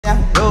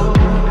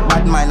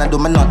bad mind, I do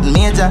me nothing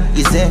major.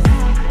 You say,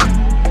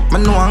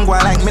 I know I'm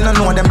going like me, no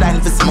know them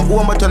blind for see my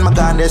home, but when my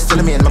gone, there's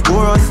still me in my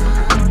chorus.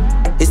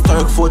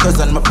 Historic photos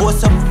on my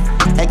post up.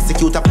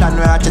 Execute a plan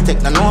where I to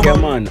take no over. Yeah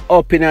man,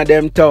 up in a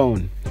them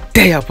town.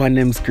 They up on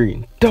them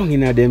screen. Down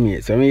in a them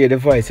ears. So when you hear the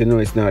voice, you know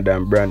it's not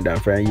damn Brandon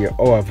from hear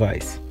our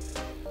voice.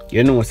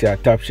 You know it's a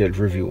top shelf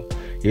review.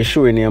 You're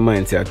showing your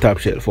mind say a top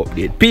shelf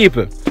update.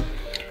 People,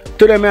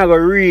 today I go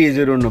raise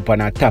you down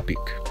upon a topic.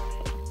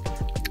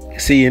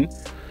 Seeing,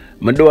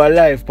 I do a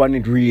live on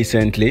it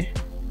recently.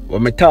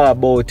 When I talk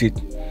about it,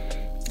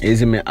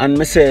 is me and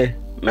me say,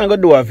 I go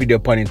do a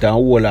video on it and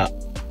hold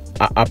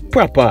a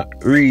proper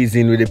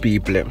reason with the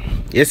people.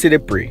 You see the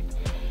pre.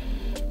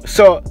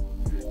 So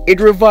it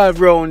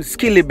revolves around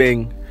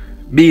Skillibeng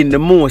being the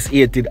most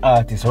hated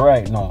artist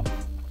right now.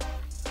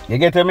 You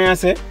get what I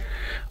say?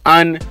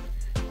 And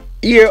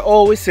here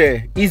always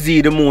say, is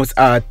he the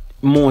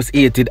most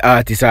hated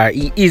artist, or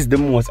he is the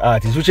most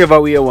artist, whichever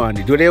way you want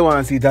it. Do they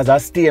want to see it as a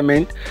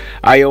statement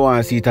or you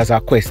want to see it as a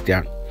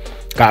question?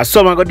 Because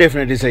someone go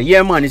definitely say,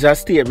 yeah man, it's a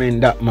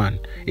statement, that man.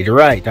 It's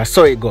right, that's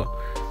how it go.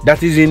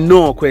 That is in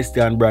no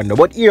question, Brando.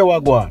 But here we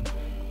go on.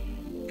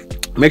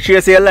 Make sure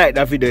you say you like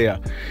that video here.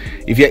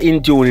 If you're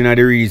in tune in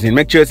the reason,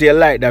 make sure you say you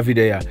like that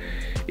video here.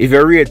 If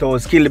you rate how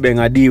Skillibeng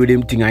I deal with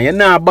them thing and you're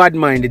not bad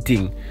mind the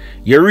thing,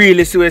 you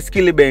really see where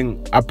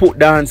Skillibeng I put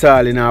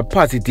dancehall in a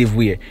positive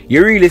way.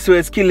 You really see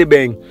where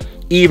Skillibeng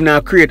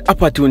even create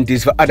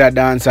opportunities for other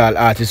dancehall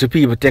artists so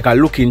people take a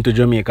look into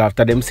Jamaica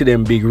after them see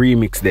them big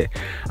remix there.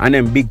 And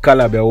them big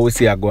collab we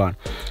see go on.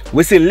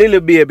 We see Lil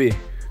Baby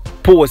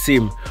post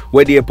him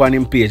where they upon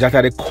him page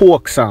after the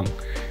Coke song.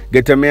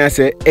 Get to me and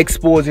say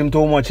expose him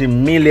too much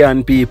in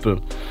million people.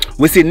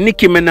 We see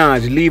Nicki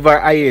Minaj leave her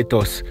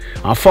hiatus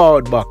and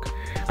forward back.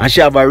 And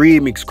she have a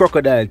remix,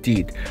 Crocodile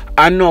Teeth.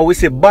 And now we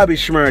see Bobby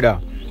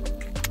Shmurda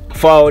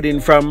forward in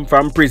from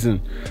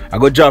prison. I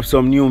go drop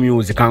some new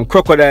music and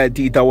Crocodile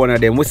Teeth are one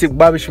of them. We see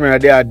Bobby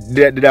Shmurda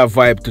they have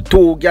vibe to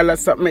two girl or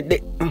something.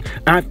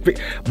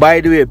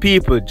 By the way,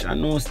 people, I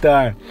know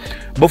star.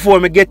 Before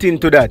me get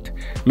into that,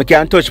 me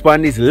can touch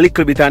upon this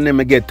little bit and then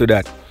me get to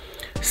that.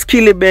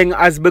 Skillibeng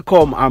has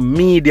become a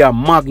media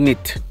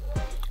magnet.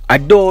 I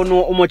don't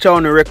know how much I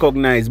want to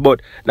recognize,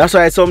 but that's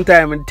why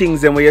sometimes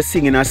things when you're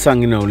singing a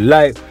song, you know,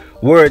 like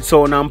word,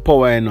 sound and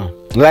power, you know.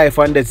 Life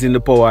and death in the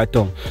power of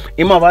tongue.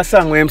 Him have a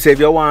song where him say if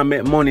you want to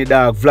make money,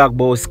 dog, vlog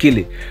about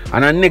Skilly.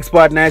 And the next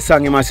part of the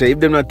song him say if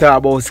them not talk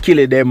about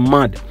Skilly, them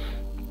mad.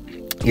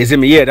 You see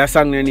me, yeah, that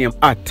song name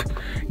Art.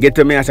 Get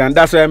to me and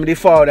that's why I'm the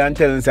forward and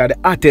telling say the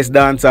hottest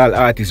dancehall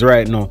artist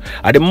right now.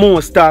 Are the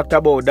most talked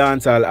about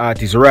dancehall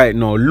artists right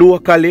now.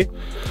 Locally,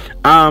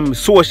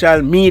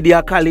 social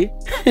media cally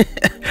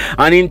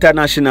and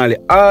internationally.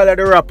 All of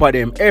the rapper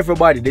them,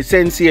 everybody, the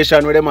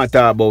sensation with them I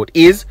talk about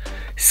is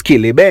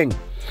Skillibeng.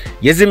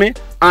 You see me?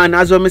 And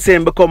as I'm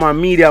saying, become a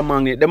media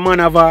magnet. The man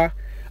have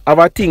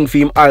a thing for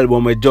him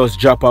album we just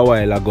dropped a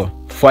while ago.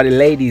 For the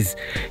ladies.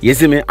 You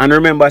see me? And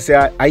remember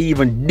say I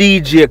even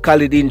DJ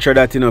Khaled intro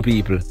that, you know,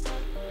 people.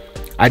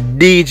 A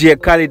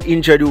DJ Khaled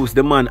introduced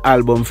the man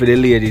album for the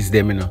ladies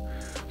them, you know.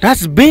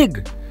 That's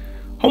big.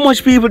 How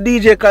much people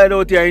DJ Khaled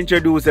out here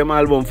introduce them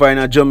album for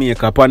in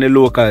Jamaica upon the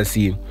local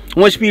scene?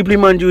 How much people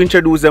man do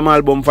introduce them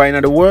album for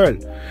in the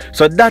world?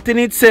 So that in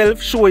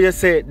itself show you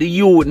say the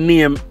youth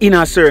name in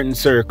a certain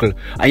circle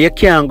and you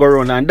can't go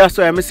around. And that's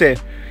why I say,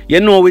 you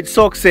know, with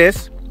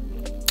success,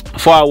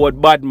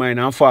 forward bad mind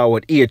and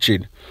forward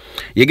hatred.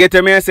 You get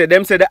to me, I say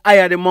them say the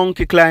higher the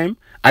monkey climb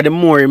and the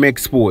more him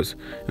expose.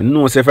 You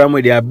know, say from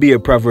where they are be a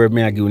proverb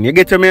me again. You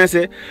get to me, I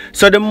say,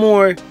 so the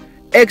more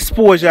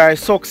exposure and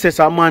success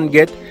a man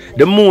get,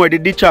 the more the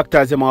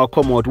detractors them will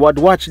come out. What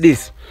watch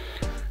this.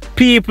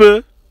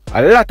 People,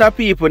 a lot of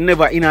people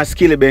never in a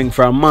Skillibeng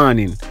from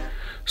morning.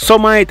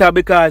 Some might have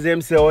because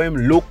them say how him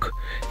look.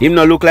 Him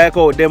not look like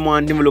how them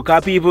want him look.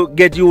 How people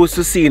get used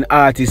to seeing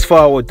artists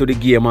forward to the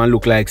game and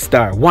look like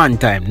star one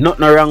time.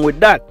 Nothing wrong with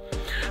that.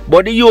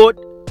 But the youth,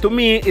 to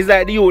me, is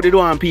like the youth, they don't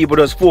want people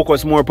just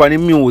focus more upon the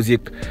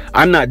music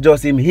and not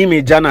just him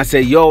image and I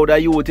say, yo, the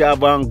youth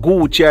have a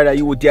Gucci or the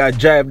youth have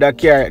drive that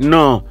car.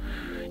 No.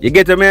 You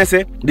get what I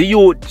say? The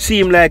youth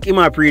seem like him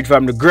operate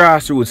from the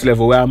grassroots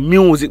level where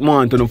music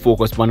man to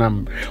focus on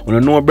him. I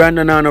know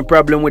Brandon have no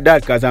problem with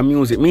that because of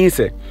music, me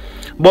say.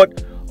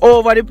 But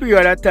over the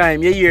period of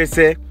time, you hear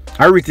say,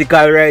 Artiste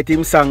write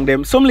him song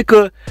them. Some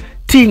little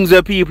things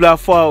where people are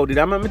forwarded.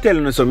 I'm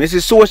telling you something. You see,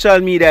 social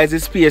media is a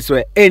space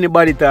where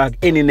anybody talk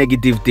any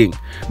negative thing.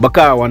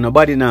 Because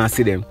nobody now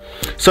see them.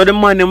 So the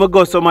man them will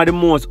go some of the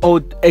most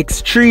out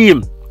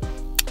extreme.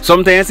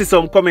 Sometimes you see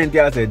some comment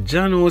here say,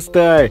 John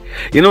Star.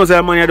 You know,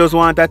 some man just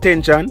want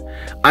attention.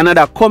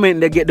 Another comment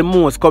they get the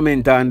most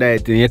comment on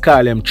that thing. You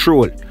call them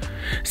troll.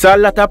 So a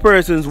lot of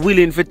persons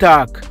willing to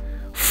talk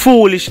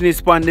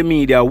foolishness on the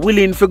media,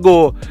 willing to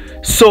go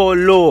so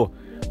low,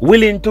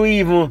 willing to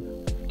even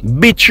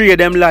betray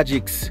them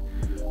logics,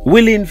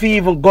 willing to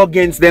even go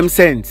against them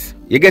sense.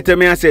 You get to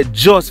me and say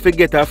just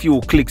forget a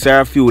few clicks or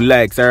a few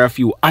likes or a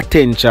few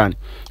attention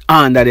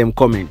under them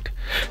comment.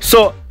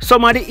 So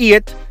some of the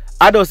hate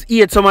I just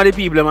hate some of the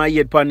people that I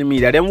hate on the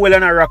media. Them well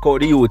and I rock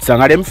out the youth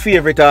song. And them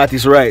favorite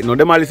artists right now.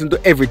 Them I listen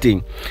to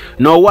everything.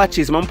 Now watch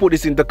this, man, put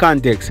this into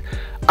context.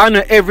 I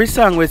know every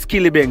song with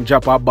Skillibeng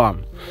drop a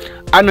bomb.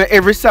 I know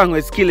every song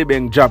with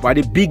Skillibeng drop are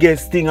the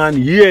biggest thing, and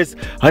yes,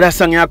 and that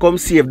song you come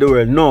save the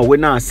world. No, we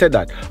not said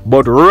that.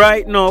 But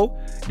right now,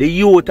 the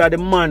youth are the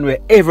man where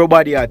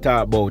everybody are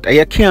talk about. And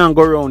you can't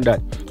go around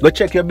that. Go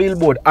check your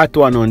Billboard at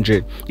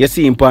 100. You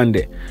see him on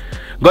there.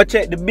 Go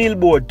check the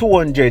Billboard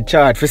 200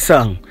 chart for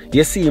song.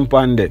 You see him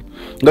on there.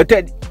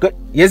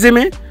 You see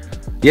me?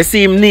 You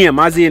see him name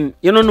as in,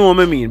 you don't know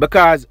what I mean.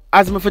 Because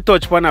as me for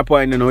touch upon a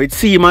point, you know, it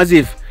seems as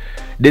if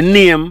the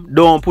name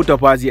don't put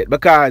up as yet.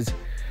 Because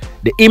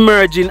the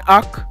emerging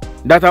act,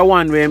 that I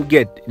one where him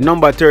get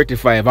number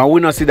 35, and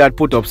we not see that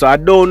put up. So I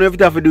don't know if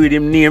it have to do with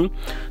him name.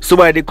 So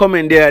by the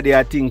comment there,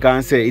 they think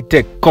and say it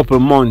take couple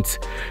months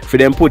for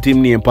them put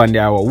him name on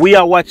there. We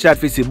are watch that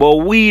for see, but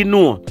we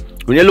know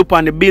when you look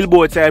on the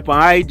Billboard side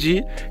on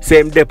IG,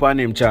 same dep on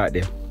him chart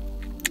there.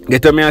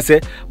 Get what me I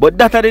say? But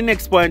that are the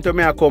next point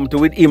where I come to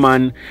with him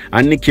and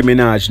Nicki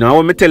Minaj. Now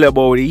when me tell you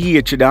about the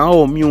hatred and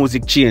how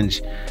music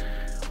change.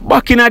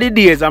 Back in the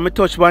days, I'm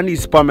touch on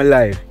this for my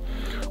life.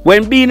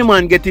 When Beenie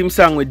Man get him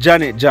song with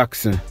Janet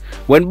Jackson,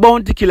 when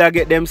Bounty Killer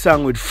get them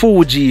song with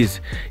Fugees,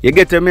 you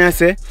get what me I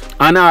say?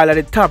 And all of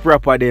the top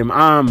rapper them,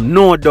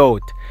 No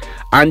Doubt,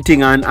 and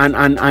thing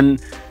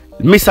and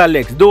Miss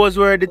Alex, those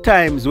were the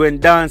times when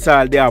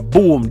dancehall they are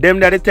boom. Them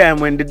that the time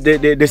when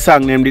the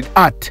song them did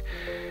hot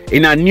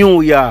in a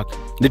New York,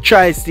 the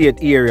tri-state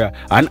area,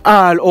 and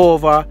all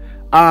over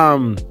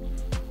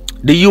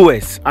the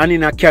US and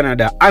in a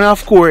Canada, and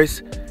of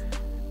course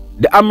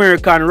the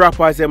American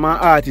rappers and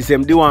artists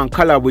them they want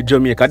collab with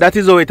Jamaica. That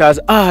is how it has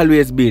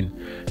always been.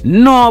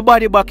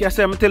 Nobody back here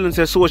say I'm telling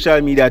you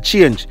social media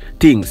change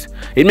things.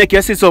 It make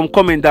you see some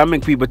comment and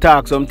make people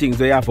talk some things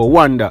that you have to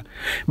wonder.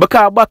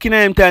 Because back in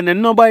the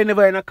time nobody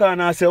never in a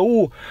corner say,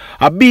 oh,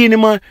 a Beenie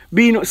Man,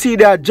 see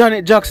that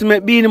Janet Jackson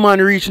make Beenie Man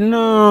reach.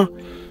 No.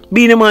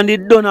 Beenie Man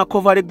did done a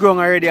cover the ground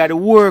already. The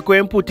work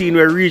when put in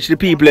will reach the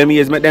people them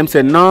ears make them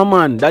say, no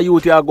man, that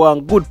youth are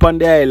going good on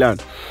the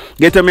island.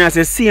 Get to me I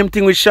say same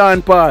thing with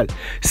Sean Paul,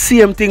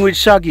 same thing with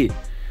Shaggy.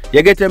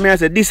 You get to me I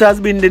say this has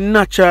been the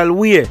natural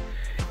way.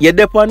 You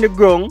dip on the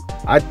ground,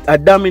 I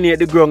dominate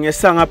the ground, your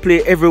song I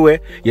play everywhere,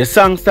 your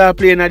song start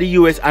playing at the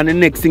US, and the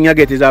next thing you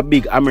get is a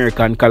big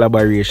American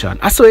collaboration.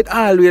 I saw it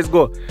always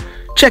go.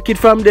 Check it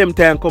from them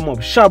time come up.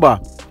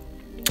 Shabba.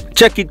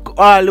 Check it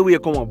all the way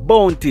come up.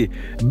 Bounty,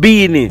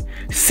 Beanie,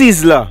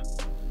 Sizzler.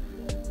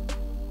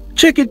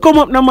 Check it come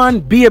up now man,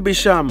 Baby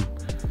Sham.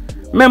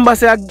 Remember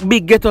say a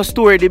big ghetto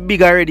story, the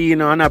big already, you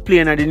know, and I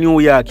playing at the New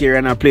York here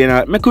and I playing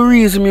at make a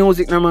reason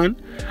music now man.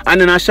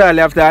 And then I shortly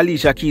after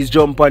Alicia Keys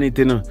jump on it,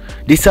 you know.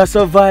 This a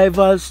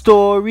survival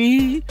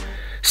story.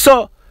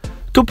 So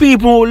to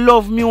people who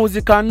love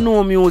music and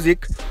know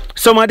music,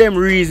 some of them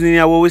reasoning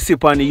here what we see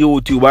on the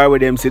YouTube or where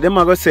them say, them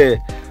are gonna say,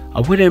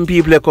 where them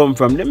people come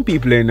from? Them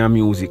people in the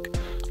music.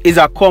 It's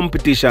a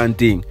competition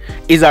thing.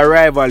 It's a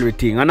rivalry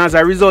thing. And as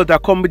a result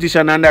of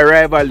competition and a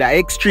rivalry, the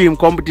extreme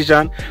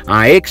competition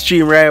and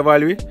extreme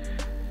rivalry,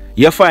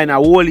 you find a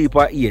whole heap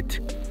of hate,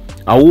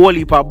 a whole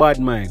heap of bad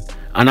mind,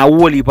 and a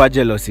whole heap of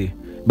jealousy.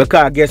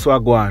 Because guess what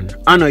go on?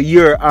 I know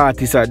your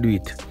artists are do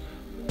it.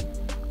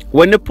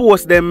 When the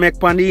post them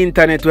make on the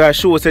internet where I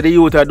show say the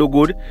youth are do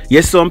good,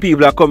 yes, some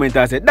people are comment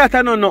and say, that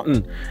are not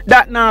nothing.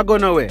 That not go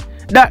nowhere.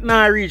 That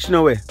not reach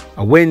nowhere.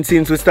 And when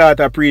since we start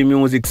a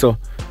pre-music so,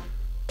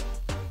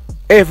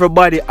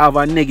 everybody have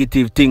a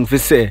negative thing to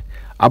say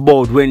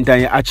about when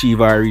time you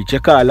achieve or reach. You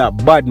call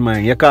that bad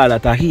mind, you call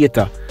that a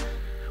hater.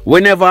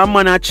 Whenever a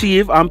man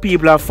achieve and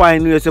people are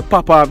finding ways to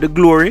pop off the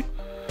glory,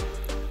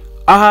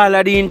 all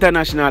of the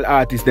international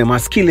artists them are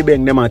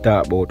Skillibeng them I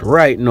talk about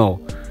right now.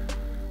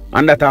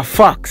 And that are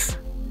facts.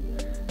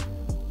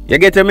 You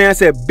get me? I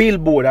say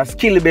Billboard a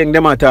Skillibeng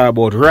them I talk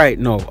about right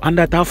now. And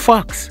that are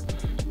facts.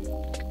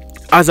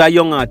 As a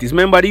young artist,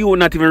 remember you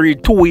not even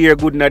read 2 years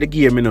good in the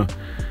game, you know.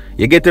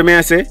 You get me?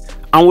 I say?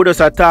 And we just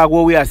talk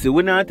what we are saying.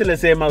 We not tell you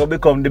say I'm going to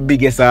become the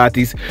biggest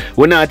artist.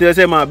 We not tell you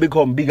say I'm going to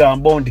become bigger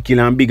and Bounty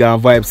Killer and bigger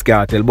and Vibes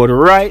Cartel. But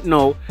right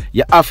now,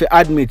 you have to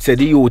admit say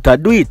the youth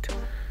do it.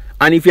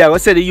 And if you ever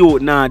say the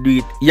youth not do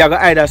it, you going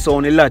to either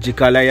sound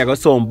illogical or you going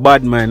to sound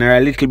bad man or a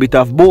little bit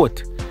of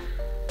both.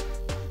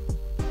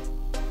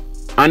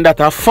 And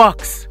that are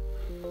facts.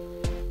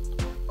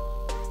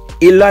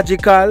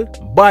 Illogical,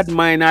 bad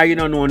mind or you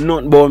don't know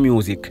nothing about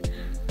music.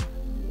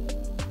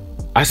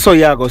 I saw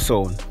you go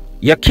sound.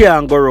 You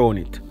can't go around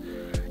it.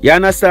 You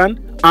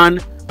understand?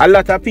 And a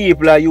lot of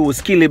people are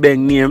use Skillibeng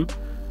name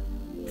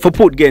for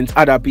put against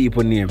other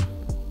people's name.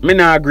 Me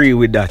not agree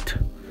with that.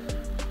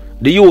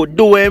 The youth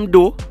do what him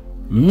do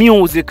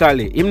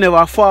musically. Him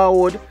never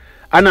forward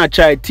and not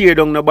try to tear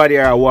down nobody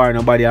or war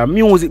nobody. And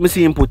music me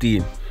see him put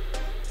in.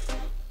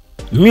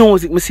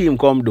 Music me see him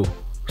come do.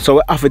 So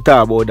we have to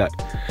talk about that.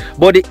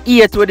 But the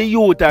hate where the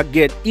youth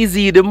get, is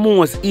he the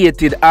most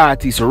hated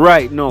artist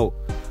right now?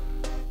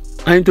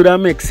 And to that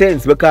makes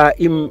sense because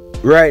him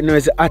right now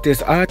is the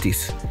hottest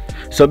artist.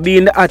 So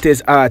being the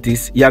hottest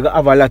artist, you have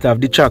a lot of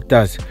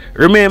detractors.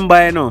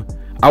 Remember, you know,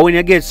 and when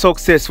you get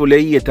successful, the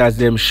haters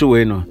them show,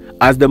 you know.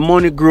 As the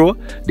money grow,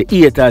 the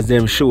haters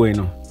them show, you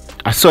know.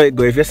 I saw it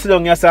go. If you sit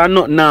down, you say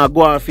nothing now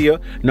go on for you,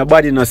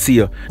 nobody no see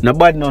you.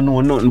 Nobody no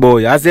know nothing about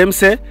you. As them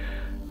say,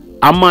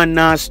 a man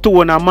now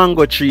stone a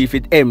mango tree if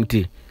it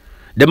empty.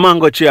 The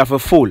mango tree have a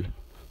full.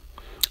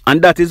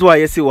 And that is why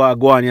you see what I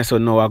go on here, so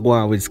now I go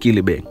on with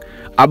Skillibeng.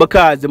 And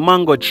because the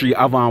mango tree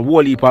have a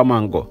whole heap of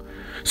mango.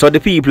 So the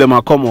people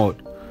might come out.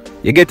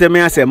 You get me?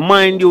 I say,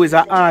 mind you is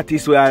an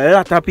artist where a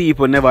lot of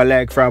people never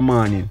like from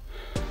morning.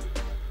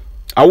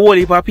 A whole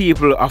heap of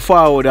people are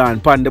forward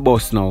on pan the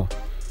bus now.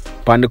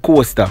 Pan the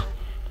coaster.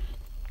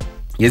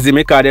 You see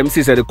me call them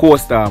see the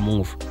coaster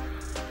move.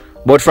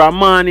 But from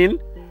morning,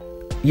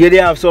 you they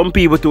have some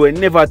people to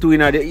never do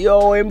in the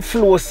yo him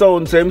flow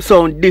sound, so him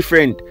sound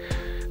different.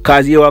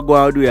 Cause you are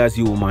going to do it as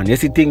human. You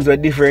see things are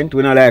different.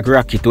 We don't like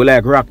rock it. We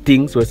like rock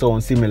things we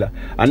sound similar.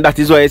 And that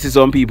is why you see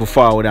some people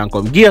forward and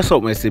come give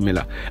something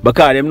similar.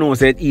 Because them know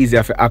it's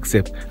easier to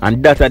accept.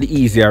 And that's the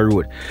easier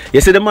road.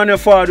 You see the man who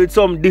forward with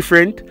something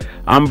different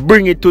and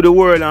bring it to the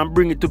world and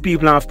bring it to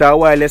people after a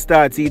while they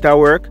start see it at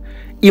work,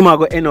 him are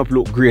going to end up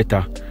look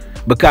greater.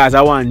 Because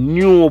I want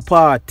new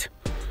part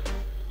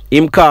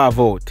him carve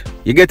out.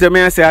 You get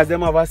me? I say as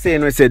them have a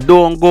saying, we say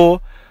don't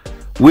go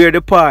where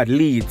the path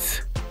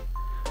leads.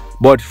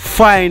 But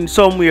find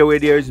somewhere where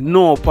there is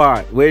no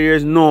path,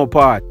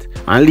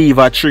 and leave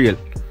a trail.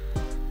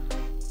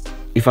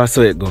 If I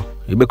saw it go,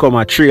 you become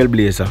a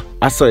trailblazer.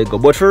 I saw it go.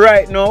 But for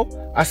right now,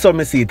 I saw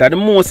me see it. I'm the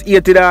most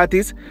hated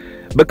artist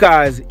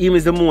because him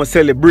is the most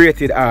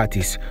celebrated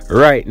artist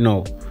right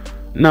now.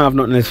 Now I have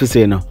nothing else to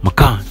say now. I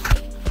can't.